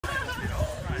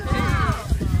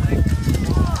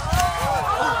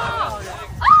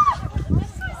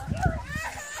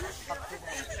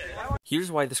Here's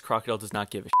why this crocodile does not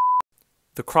give a shit.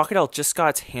 The crocodile just got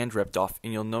its hand ripped off,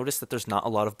 and you'll notice that there's not a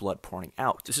lot of blood pouring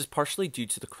out. This is partially due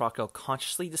to the crocodile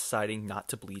consciously deciding not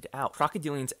to bleed out.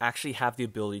 Crocodilians actually have the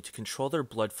ability to control their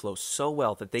blood flow so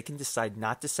well that they can decide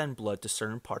not to send blood to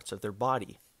certain parts of their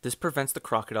body. This prevents the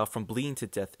crocodile from bleeding to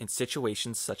death in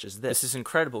situations such as this. This is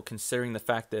incredible considering the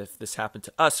fact that if this happened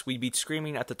to us, we'd be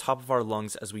screaming at the top of our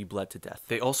lungs as we bled to death.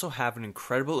 They also have an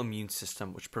incredible immune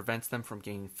system which prevents them from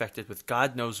getting infected with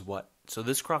God knows what. So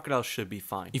this crocodile should be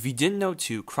fine. If you didn't know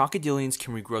too, crocodilians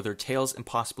can regrow their tails and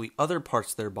possibly other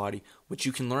parts of their body, which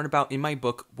you can learn about in my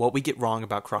book, What We Get Wrong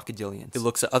About Crocodilians. It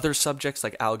looks at other subjects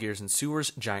like alligators in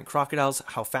sewers, giant crocodiles,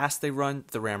 how fast they run,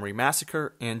 the Ramary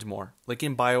Massacre, and more. Link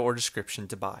in bio or description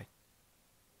to buy.